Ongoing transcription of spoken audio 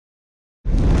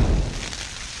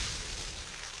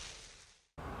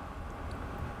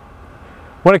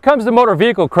When it comes to motor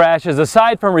vehicle crashes,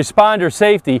 aside from responder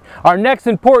safety, our next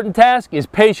important task is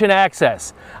patient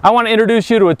access. I want to introduce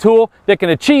you to a tool that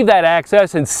can achieve that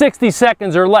access in 60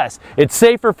 seconds or less. It's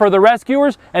safer for the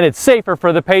rescuers and it's safer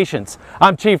for the patients.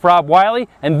 I'm Chief Rob Wiley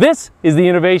and this is the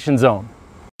Innovation Zone.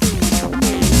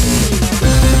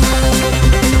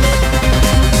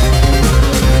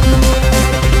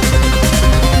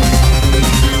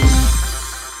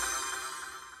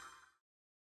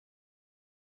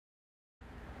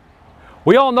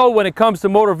 We all know when it comes to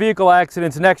motor vehicle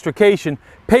accidents and extrication,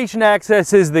 patient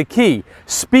access is the key.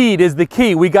 Speed is the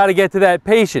key. We got to get to that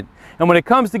patient. And when it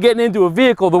comes to getting into a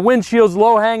vehicle, the windshield's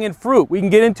low-hanging fruit. We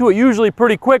can get into it usually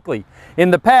pretty quickly.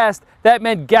 In the past, that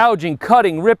meant gouging,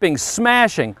 cutting, ripping,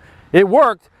 smashing. It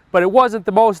worked, but it wasn't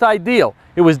the most ideal.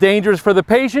 It was dangerous for the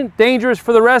patient, dangerous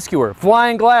for the rescuer.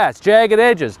 Flying glass, jagged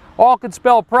edges, all could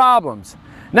spell problems.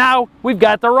 Now, we've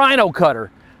got the RHYNO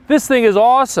Cutter. This thing is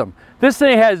awesome. This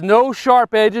thing has no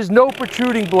sharp edges, no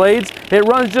protruding blades. It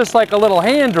runs just like a little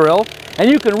hand drill, and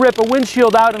you can rip a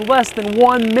windshield out in less than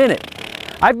 1 minute.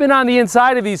 I've been on the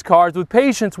inside of these cars with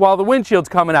patients while the windshield's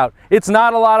coming out. It's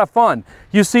not a lot of fun.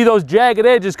 You see those jagged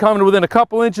edges coming within a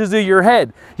couple inches of your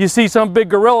head. You see some big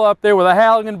gorilla up there with a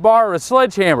Halligan bar or a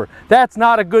sledgehammer. That's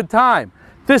not a good time.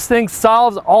 This thing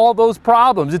solves all those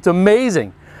problems. It's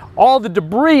amazing. All the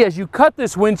debris as you cut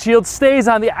this windshield stays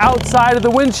on the outside of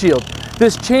the windshield.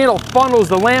 This channel funnels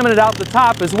the laminate out the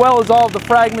top as well as all the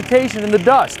fragmentation and the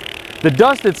dust. The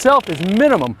dust itself is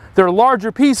minimum. They're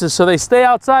larger pieces, so they stay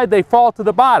outside, they fall to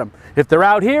the bottom. If they're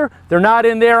out here, they're not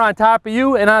in there on top of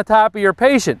you and on top of your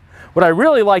patient. What I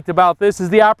really liked about this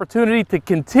is the opportunity to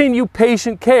continue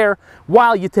patient care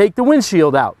while you take the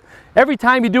windshield out. Every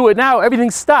time you do it now,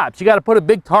 everything stops. You got to put a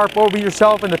big tarp over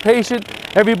yourself and the patient.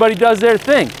 Everybody does their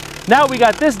thing. Now we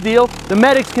got this deal, the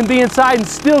medics can be inside and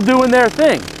still doing their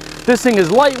thing. This thing is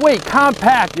lightweight,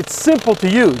 compact, it's simple to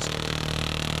use.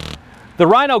 The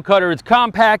RHYNO Cutter is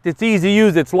compact, it's easy to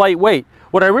use, it's lightweight.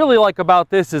 What I really like about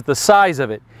this is the size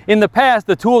of it. In the past,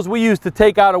 the tools we used to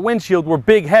take out a windshield were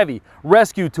big, heavy,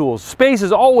 rescue tools. Space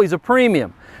is always a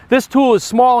premium. This tool is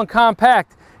small and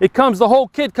compact. The whole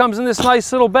kit comes in this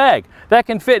nice little bag. That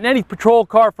can fit in any patrol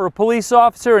car for a police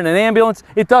officer and an ambulance.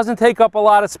 It doesn't take up a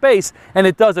lot of space and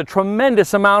it does a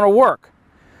tremendous amount of work.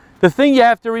 The thing you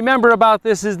have to remember about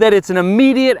this is that it's an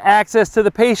immediate access to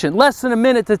the patient. Less than a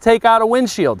minute to take out a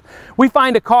windshield. We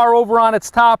find a car over on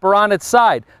its top or on its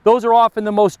side. Those are often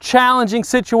the most challenging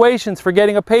situations for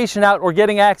getting a patient out or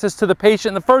getting access to the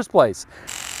patient in the first place.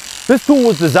 This tool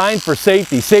was designed for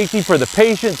safety. Safety for the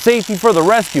patient, safety for the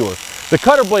rescuer. The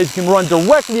cutter blades can run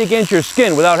directly against your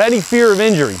skin without any fear of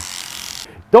injury.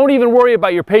 Don't even worry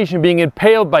about your patient being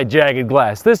impaled by jagged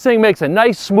glass. This thing makes a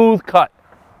nice smooth cut.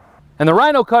 And the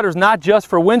RHYNO Cutter is not just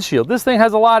for windshield. This thing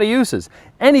has a lot of uses.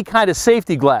 Any kind of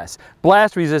safety glass,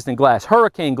 blast resistant glass,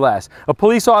 hurricane glass. A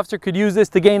police officer could use this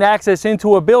to gain access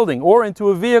into a building or into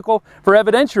a vehicle for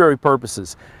evidentiary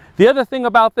purposes. The other thing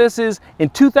about this is,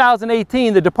 in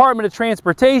 2018, the Department of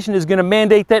Transportation is going to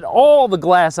mandate that all the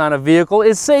glass on a vehicle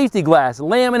is safety glass,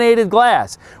 laminated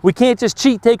glass. We can't just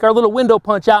cheat, take our little window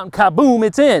punch out and kaboom,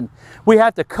 it's in. We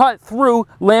have to cut through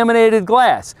laminated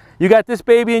glass. You got this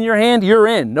baby in your hand, you're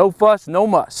in. No fuss, no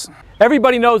muss.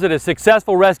 Everybody knows that a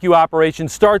successful rescue operation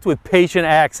starts with patient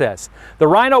access. The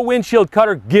RHYNO Windshield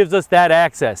Cutter gives us that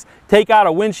access. Take out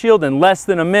a windshield in less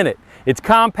than a minute. It's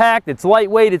compact, it's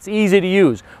lightweight, it's easy to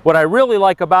use. What I really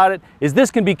like about it is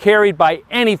this can be carried by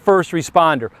any first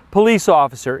responder, police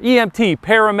officer, EMT,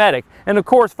 paramedic, and of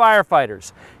course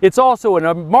firefighters. It's also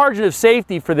a margin of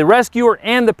safety for the rescuer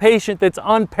and the patient that's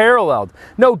unparalleled.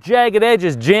 No jagged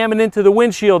edges jamming into the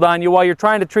windshield on you while you're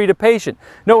trying to treat a patient.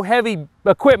 No heavy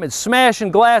equipment smashing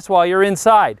glass while you're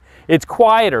inside. It's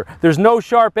quieter, there's no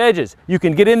sharp edges. You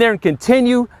can get in there and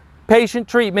continue patient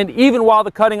treatment even while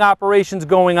the cutting operation's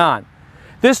going on.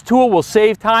 This tool will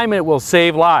save time and it will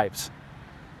save lives.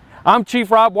 I'm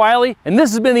Chief Rob Wiley and this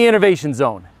has been the Innovation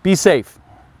Zone. Be safe.